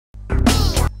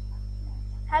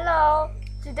Hello,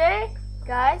 today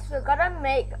guys we're gonna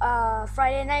make a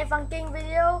Friday Night Funkin'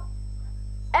 video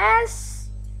as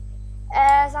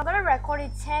I'm gonna record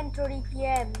it 10:30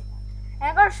 p.m. and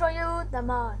I'm gonna show you the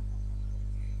mod.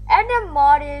 And the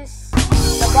mod is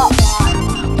the bot mod.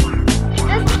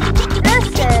 This is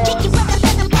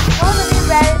going to be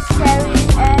very scary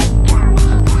and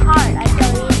hard, I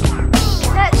tell you.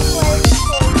 Let's play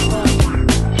simple.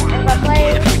 If I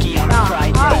play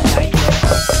hard,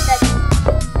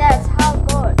 that's how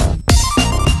good.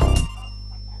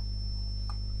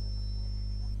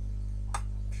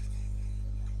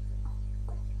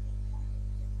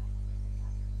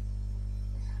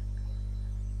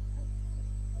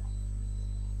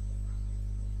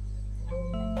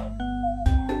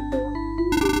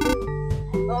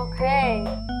 Okay,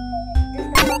 this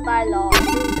is the dialogue.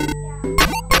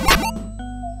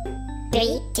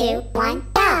 3, 2, 1,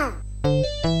 go!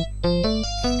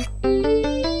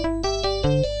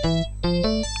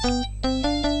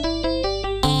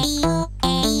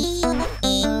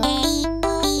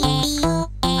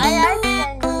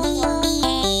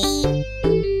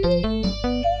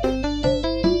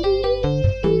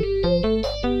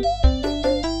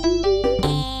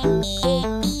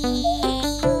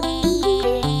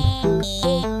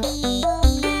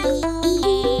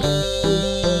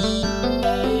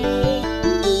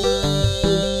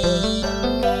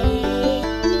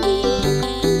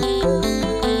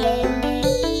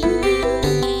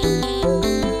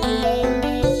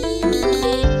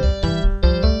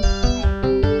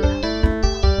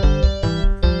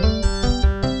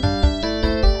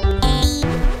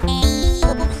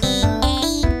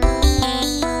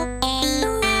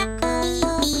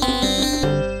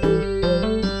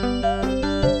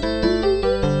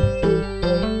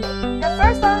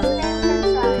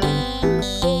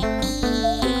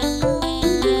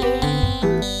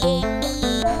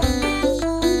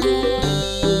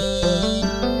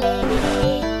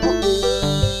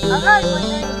 I'm not going to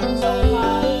do it so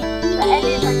far, but at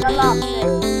least I got lost it.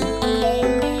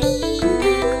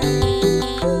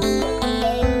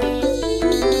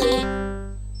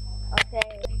 Okay,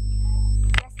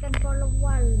 less than for the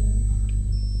one.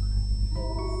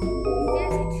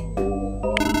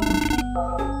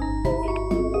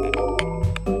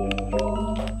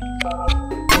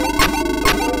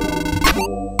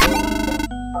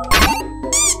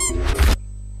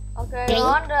 Okay, 3,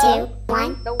 on 2,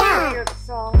 1, the go! weird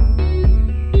song.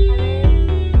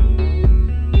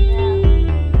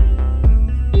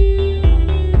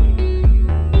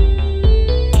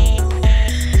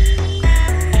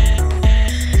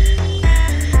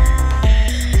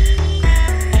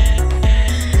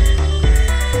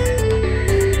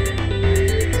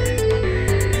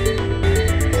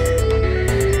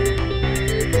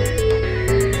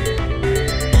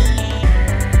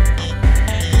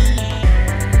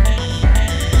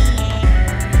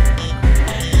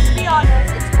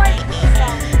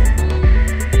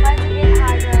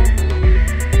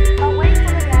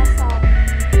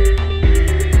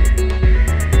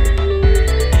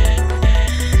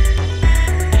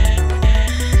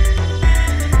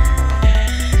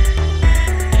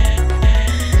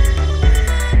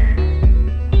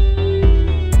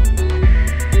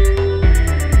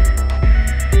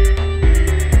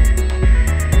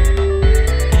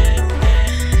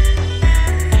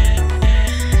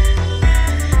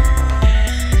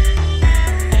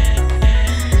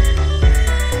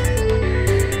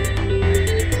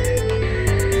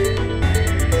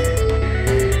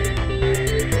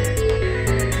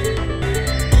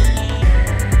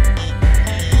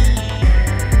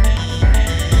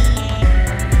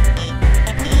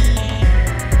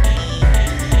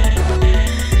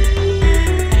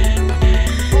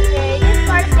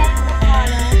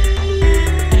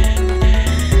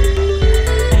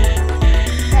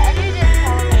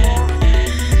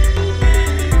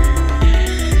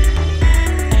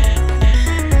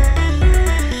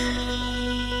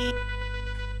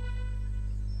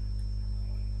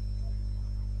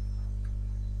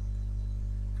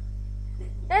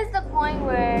 There's the point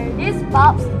where this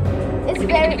box is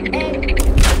very angry.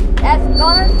 That's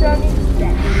gonna turn into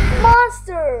that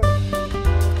monster.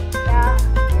 Yeah,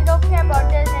 we don't care about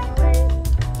this anyway.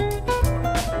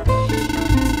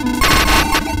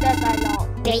 Get that dialogue.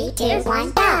 3, 2,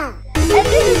 1, go! And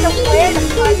this is the weirdest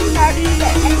part starting to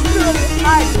get extra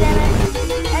hard, damn it.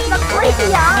 And the crazy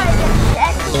eyes and the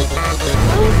actually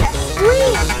move that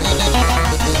scream.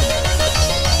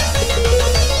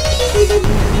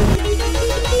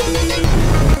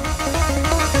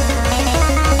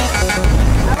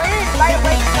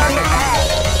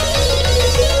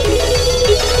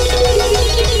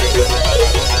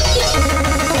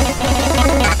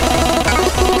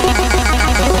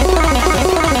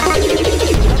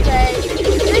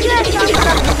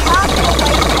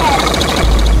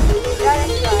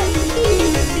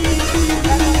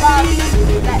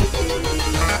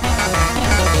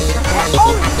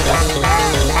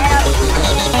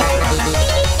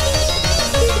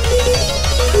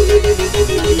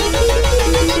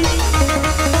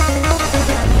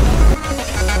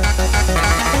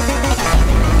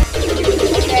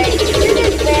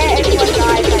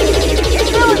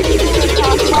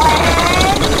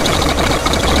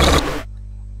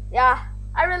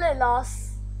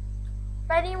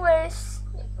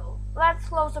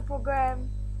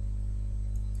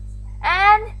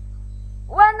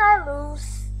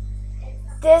 loose,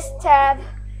 this tab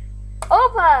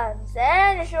opens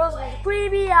and it shows me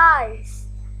creepy eyes,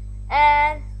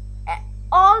 and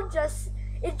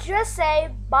it just say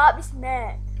Bob is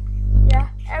mad. Yeah,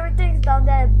 everything's down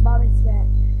there. Bob is mad,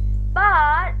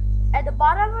 but at the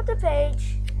bottom of the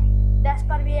page, that's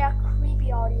gonna be a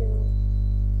creepy audio.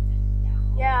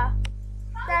 Yeah,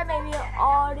 that may be an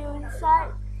audio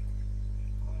inside.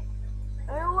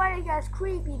 I don't know why it gets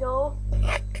creepy though.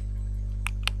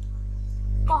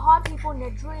 For hot people in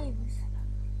their dreams.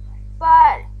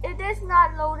 But if it's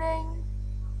not loading,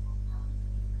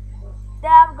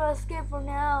 then I'm gonna skip for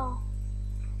now.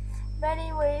 But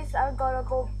anyways, I gotta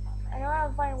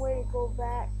find a way to go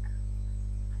back.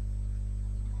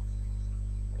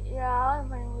 Yeah, I wanna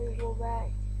find a way to go back.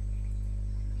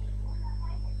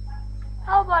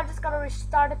 How about I just gotta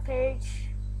restart the page?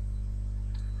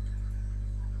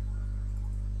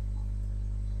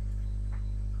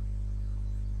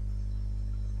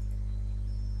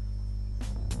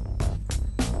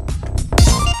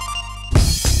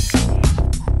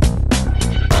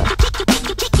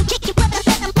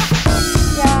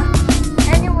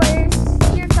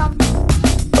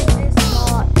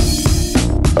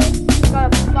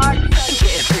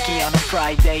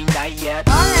 Friday night yet.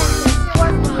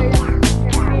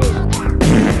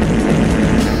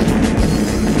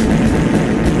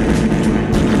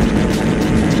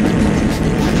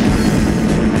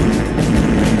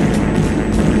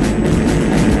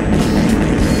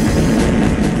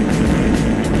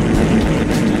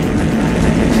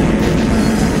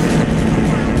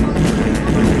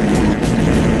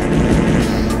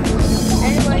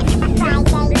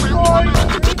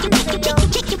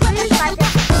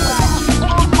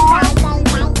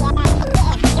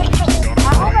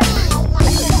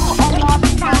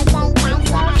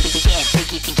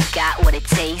 What it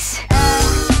tastes.